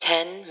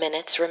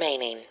minutes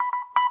remaining.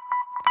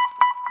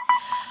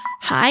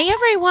 Hi,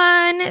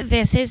 everyone.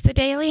 This is the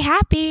Daily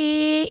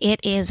Happy.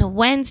 It is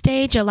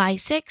Wednesday, July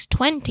 6,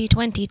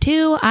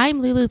 2022. I'm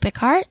Lulu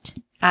Picard.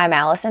 I'm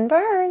Allison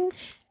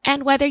Burns.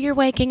 And whether you're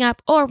waking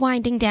up or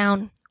winding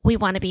down, we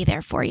want to be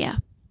there for you.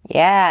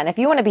 Yeah, and if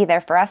you want to be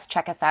there for us,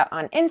 check us out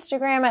on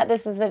Instagram at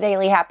This Is The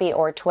Daily Happy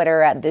or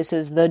Twitter at This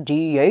Is The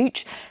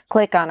DH.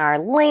 Click on our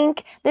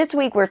link. This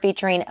week we're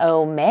featuring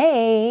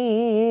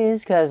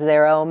Omaze because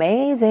they're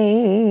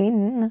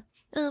amazing.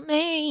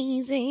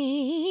 Amazing.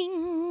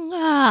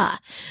 All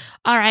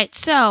right,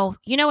 so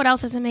you know what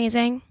else is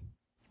amazing?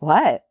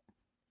 What?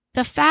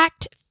 The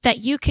fact that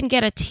you can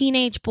get a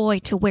teenage boy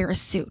to wear a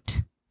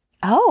suit.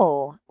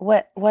 Oh,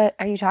 what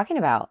are you talking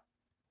about?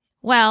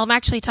 Well, I'm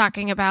actually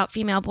talking about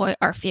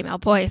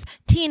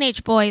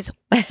teenage boys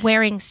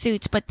wearing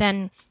suits, but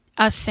then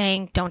us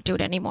saying don't do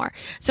it anymore.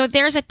 So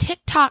there's a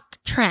TikTok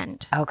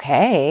trend.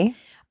 Okay.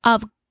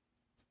 Of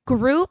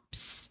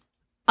groups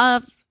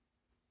of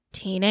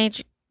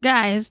teenage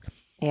guys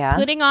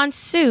putting on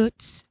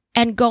suits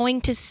and going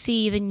to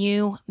see the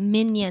new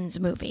Minions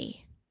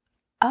movie.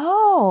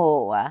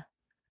 Oh.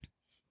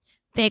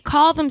 They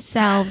call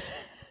themselves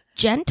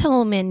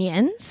Gentle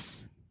Minions.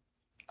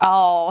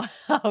 Oh,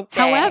 okay.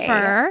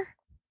 However,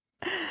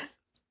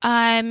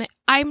 I'm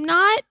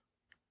not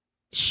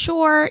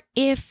sure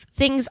if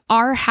things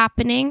are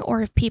happening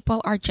or if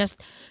people are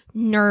just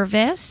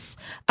nervous.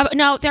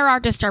 No, there are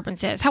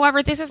disturbances.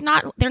 However,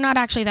 they're not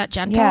actually that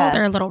gentle. Yeah.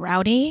 They're a little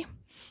rowdy.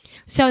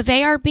 So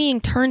they are being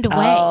turned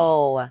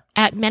away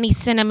at many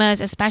cinemas,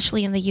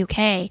 especially in the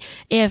UK.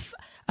 If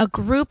a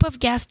group of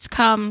guests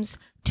comes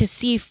to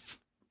see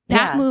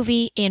that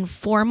movie in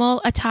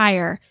formal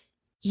attire,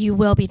 you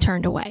will be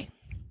turned away.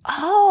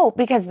 Oh,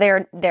 because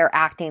they're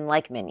acting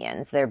like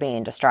minions. They're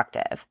being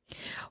destructive.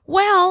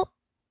 Well,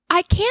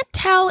 I can't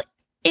tell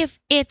if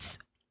it's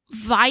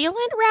violent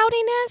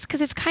rowdiness because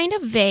it's kind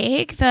of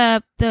vague,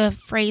 the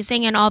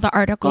phrasing in all the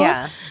articles.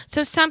 Yeah.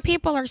 So some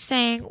people are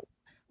saying,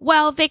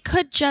 well, they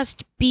could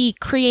just be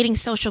creating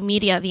social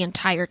media the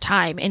entire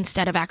time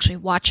instead of actually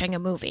watching a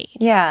movie.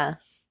 Yeah.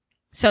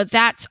 So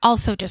that's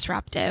also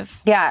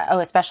disruptive. Yeah. Oh,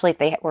 especially if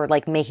they were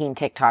like making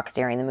TikToks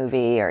during the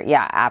movie or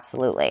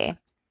absolutely.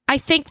 I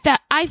think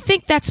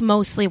that's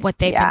mostly what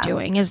they've been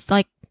doing is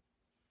like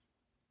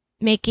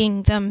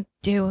making them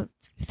do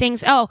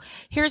things. Oh,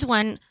 here's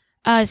one.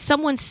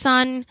 Someone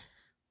says,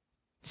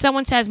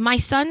 my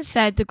son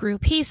said the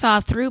group he saw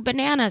threw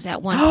bananas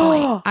at one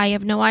point. I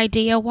have no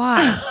idea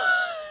why.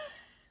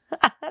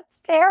 That's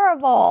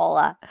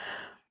terrible.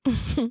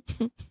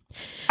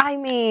 I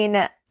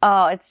mean,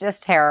 it's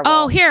just terrible.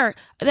 Oh, here.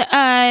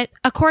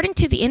 According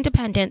to The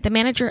Independent, the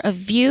manager of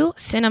View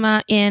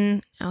Cinema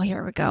in,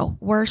 here we go,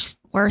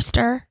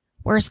 Worcester.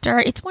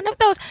 It's one of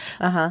those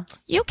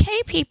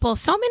UK people.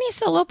 So many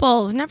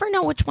syllables. Never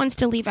know which ones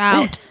to leave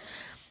out.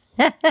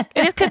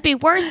 This could be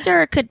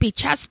Worcester. It could be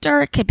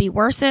Chester. It could be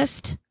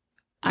Worcest.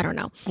 I don't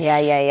know.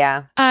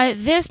 Yeah.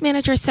 This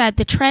manager said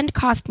the trend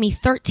cost me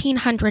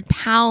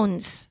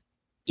 £1,300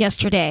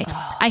 yesterday.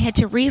 I had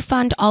to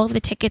refund all of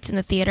the tickets in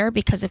the theater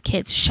because of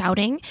kids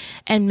shouting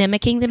and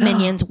mimicking the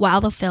Minions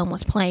while the film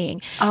was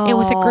playing. It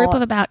was a group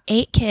of about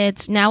 8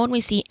 kids. Now when we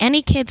see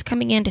any kids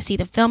coming in to see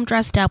the film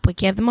dressed up, we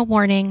give them a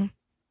warning.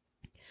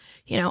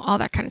 All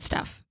that kind of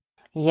stuff.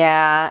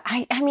 Yeah.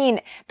 I mean,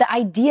 the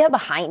idea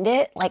behind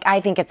it, like, I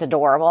think it's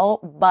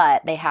adorable,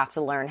 but they have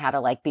to learn how to,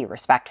 like, be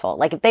respectful.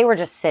 Like, if they were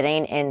just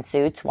sitting in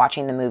suits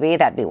watching the movie,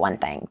 that'd be one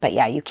thing. But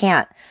yeah, you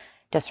can't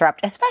disrupt,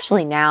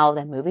 especially now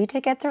the movie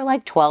tickets are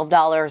like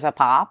 $12 a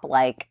pop.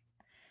 Like,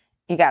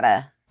 you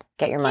gotta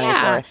get your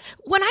money's worth.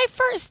 When I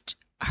first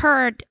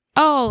heard,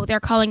 they're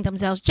calling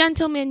themselves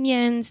Gentle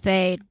Minions,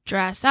 they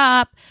dress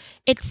up,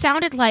 it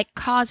sounded like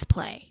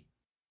cosplay,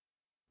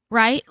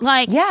 right?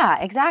 Like, yeah,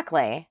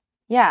 exactly.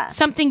 Yeah.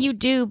 Something you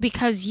do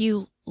because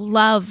you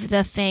love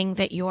the thing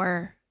that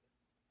you're,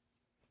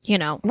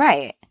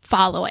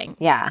 following.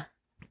 Yeah.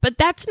 But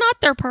that's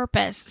not their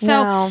purpose.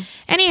 So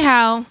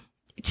anyhow,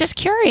 just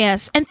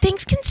curious. And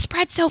things can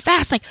spread so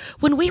fast. Like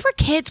when we were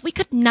kids, we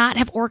could not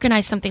have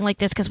organized something like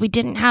this because we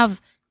didn't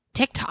have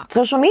TikTok.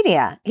 Social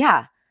media.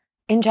 Yeah.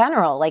 In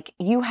general, like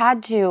you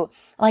had to,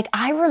 like,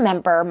 I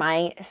remember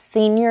my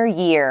senior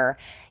year,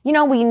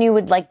 when you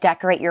would like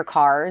decorate your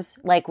cars,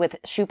 like with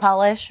shoe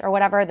polish or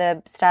whatever,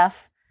 the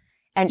stuff.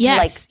 And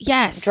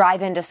to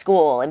drive into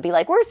school and be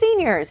like, we're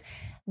seniors.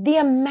 The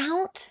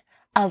amount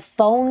of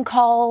phone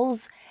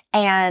calls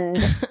and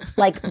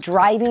like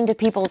driving to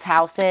people's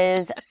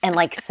houses and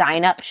like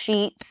sign up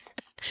sheets.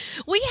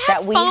 We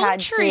had phone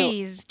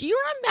trees. Do you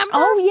remember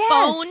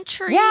phone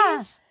trees?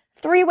 Yeah.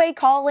 3-way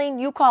calling,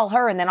 you call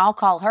her and then I'll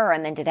call her.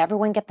 And then did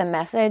everyone get the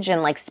message?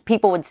 And like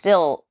people would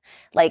still,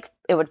 like,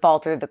 it would fall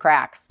through the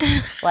cracks.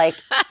 Like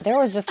there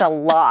was just a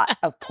lot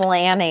of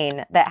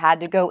planning that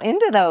had to go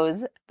into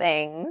those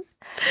things.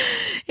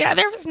 Yeah,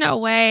 there was no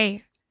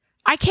way.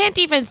 I can't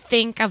even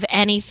think of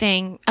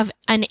anything of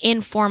an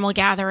informal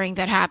gathering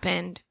that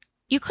happened.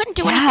 You couldn't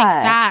do anything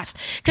fast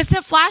because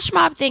the flash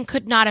mob thing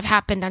could not have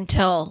happened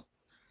until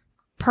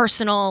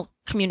personal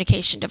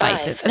communication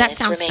devices. 5 That minutes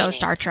sounds so remaining.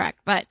 Star Trek,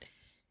 but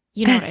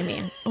you know what I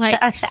mean. Like,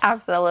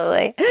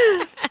 Absolutely.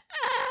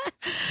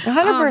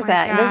 100%.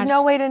 There's gosh.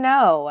 no way to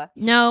know.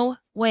 no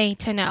way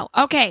to know.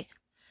 Okay,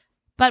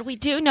 but we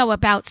do know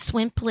about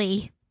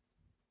Swimply.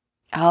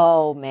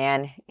 Oh,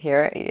 man.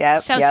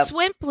 Yep. So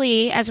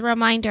Swimply, as a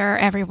reminder,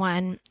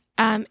 everyone,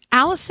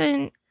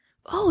 Allison,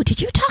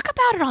 did you talk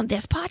about it on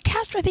this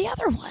podcast or the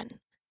other one?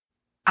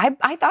 I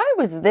thought it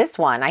was this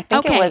one. I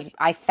think Okay. it was,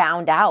 I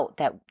found out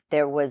that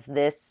there was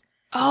this.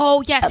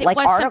 Oh, yes, it like,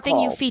 was something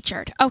you article.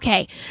 featured.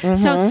 Okay, so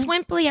Mhm.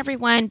 Swimply,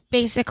 everyone,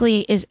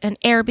 basically is an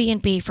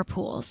Airbnb for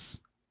pools,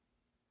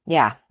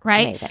 Yeah.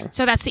 right? Amazing.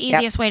 So that's the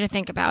easiest way to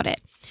think about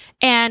it.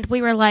 And we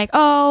were like,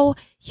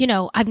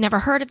 I've never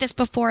heard of this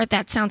before.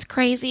 That sounds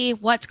crazy.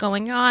 What's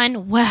going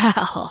on?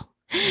 Well,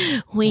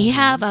 we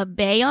have a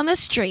bae on the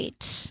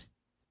street.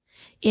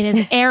 It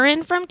is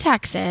Erin from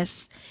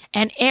Texas.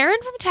 And Erin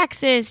from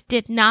Texas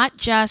did not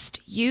just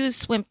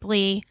use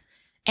Swimply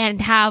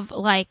and have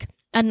like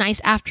a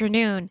nice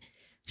afternoon.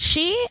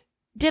 She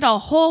did a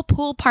whole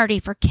pool party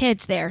for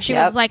kids there. She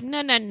was like,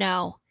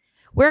 no.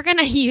 We're going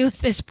to use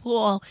this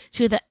pool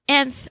to the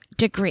nth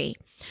degree.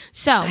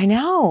 So I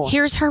know.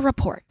 here's her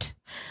report.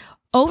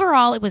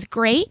 Overall, it was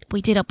great.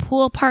 We did a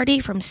pool party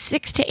from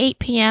 6 to 8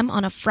 p.m.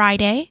 on a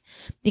Friday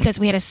because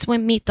we had a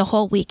swim meet the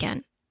whole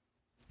weekend.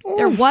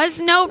 There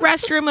was no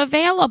restroom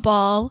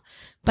available,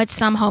 but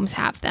some homes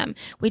have them.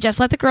 We just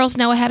let the girls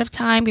know ahead of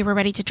time. We were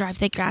ready to drive to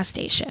the gas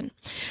station.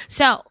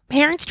 So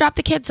parents dropped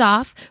the kids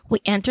off.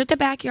 We entered the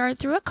backyard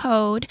through a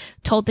code,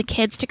 told the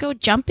kids to go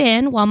jump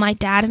in while my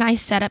dad and I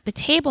set up the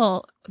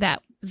table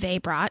that they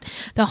brought.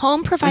 The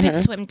home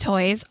provided swim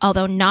toys,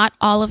 although not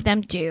all of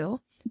them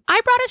do.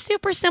 I brought a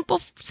super simple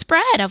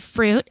spread of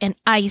fruit and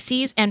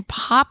ices and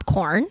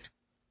popcorn.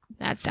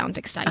 That sounds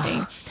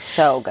exciting.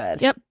 So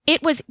good. Yep.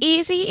 It was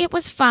easy. It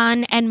was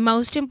fun. And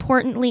most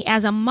importantly,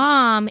 as a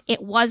mom,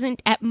 it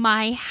wasn't at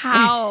my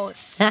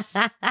house.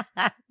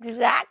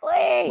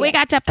 Exactly. We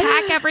got to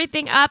pack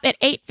everything up at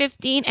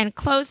 8:15 and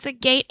close the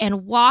gate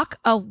and walk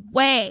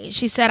away.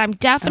 She said, I'm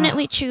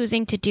definitely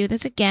choosing to do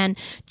this again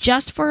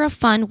just for a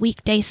fun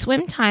weekday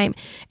swim time.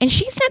 And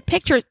she sent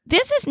pictures.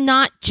 This is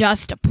not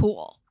just a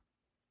pool.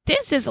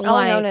 This is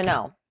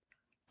No.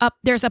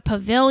 There's a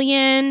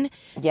pavilion.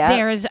 Yeah.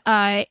 There's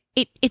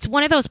it's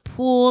one of those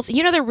pools.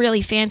 You know, they're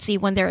really fancy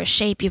when they're a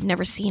shape you've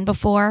never seen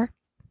before.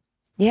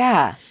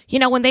 Yeah. You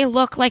know, when they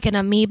look like an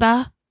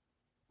amoeba,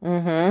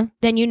 Mm-hmm.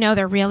 then you know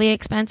they're really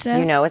expensive.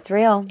 You know it's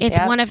real. It's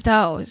Yep. one of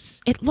those.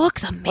 It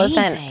looks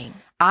amazing. Listen,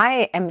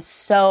 I am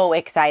so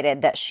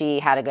excited that she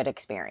had a good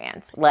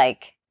experience.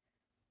 Like,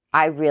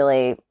 I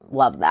really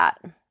love that.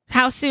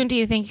 How soon do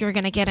you think you're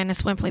going to get in a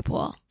Swimply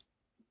pool?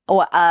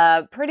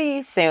 Oh,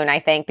 pretty soon, I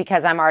think,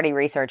 because I'm already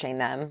researching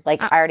them.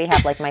 Like, I already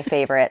have like my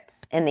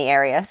favorites in the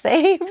area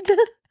saved.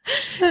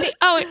 See,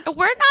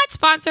 we're not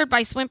sponsored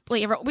by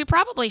Swimply. We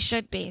probably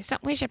should be. So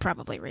we should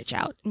probably reach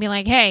out and be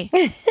like, hey,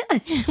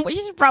 we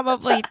should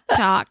probably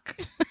talk.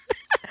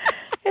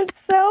 It's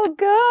so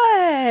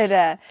good.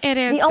 It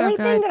is The so only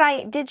good. thing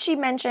that did she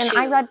mention, 2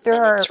 I read through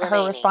her minutes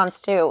remaining. response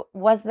too.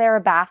 Was there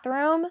a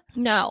bathroom?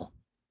 No.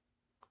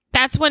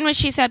 That's when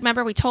she said,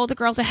 remember, we told the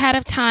girls ahead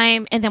of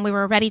time, and then we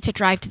were ready to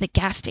drive to the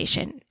gas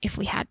station if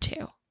we had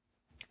to.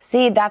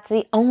 See, that's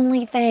the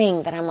only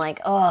thing that I'm like,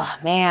 oh,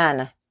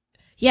 man.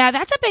 Yeah,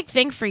 that's a big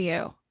thing for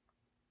you.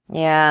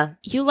 Yeah.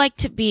 You like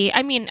to be,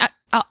 I mean,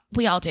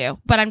 we all do,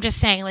 but I'm just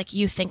saying, like,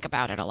 you think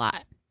about it a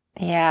lot.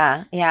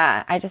 Yeah.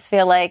 Yeah. I just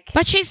feel like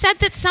But she said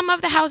that some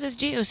of the houses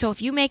do, so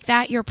if you make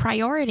that your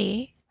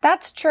priority.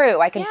 that's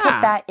true. I can Yeah.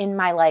 put that in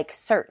my like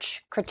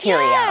search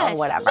criteria or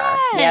whatever.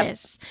 Yep.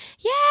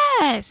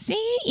 Yes.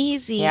 See?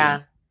 Easy.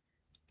 Yeah.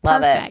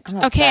 Love Perfect. it.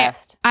 I'm Okay.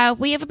 obsessed.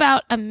 We have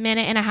about a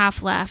minute and a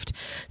half left.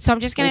 So I'm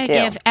just going Me to too.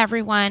 give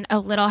everyone a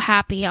little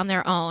happy on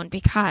their own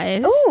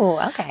because Ooh,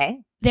 okay.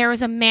 there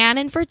was a man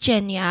in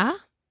Virginia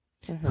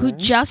who Mhm.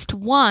 just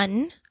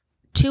won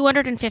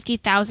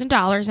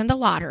 $250,000 in the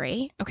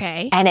lottery.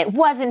 Okay. And it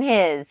wasn't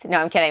his. No,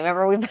 I'm kidding.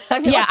 Remember,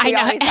 Yeah, I know.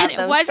 always have And it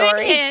those wasn't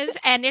stories. his,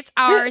 and it's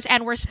ours,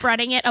 and we're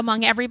spreading it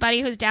among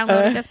everybody who's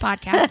downloaded this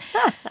podcast.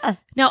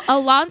 Now,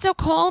 Alonzo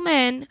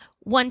Coleman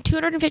won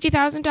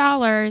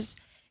 $250,000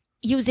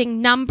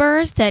 using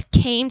numbers that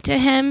came to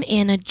him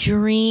in a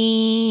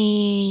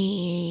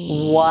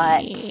dream.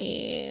 What?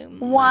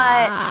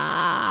 What?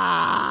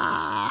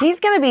 Ah. He's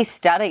going to be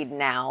studied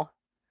now.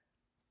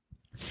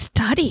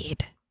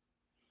 Studied.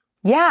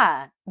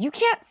 Yeah. You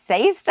can't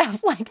say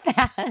stuff like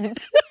that.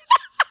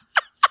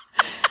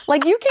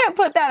 Like, you can't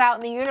put that out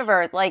in the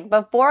universe. Like,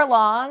 before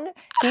long,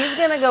 he's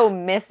going to go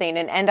missing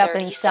and end up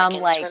 30 in some,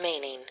 seconds like,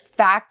 remaining.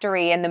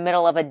 factory in the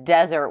middle of a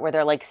desert where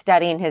they're, like,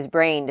 studying his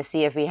brain to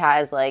see if he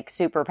has, like,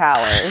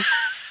 superpowers.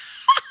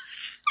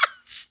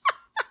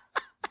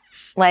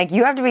 Like,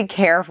 you have to be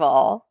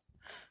careful.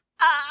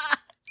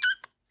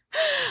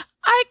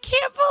 I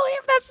can't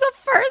believe that's the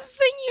first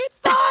thing you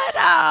thought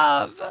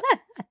of.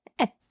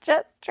 It's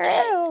just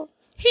true.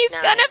 He's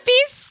 9, gonna be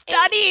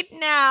studied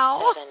now.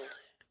 7,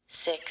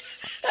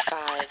 6,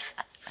 5,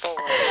 4,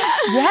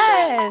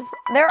 Yes.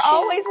 They're 2,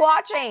 always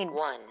watching.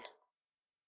 1.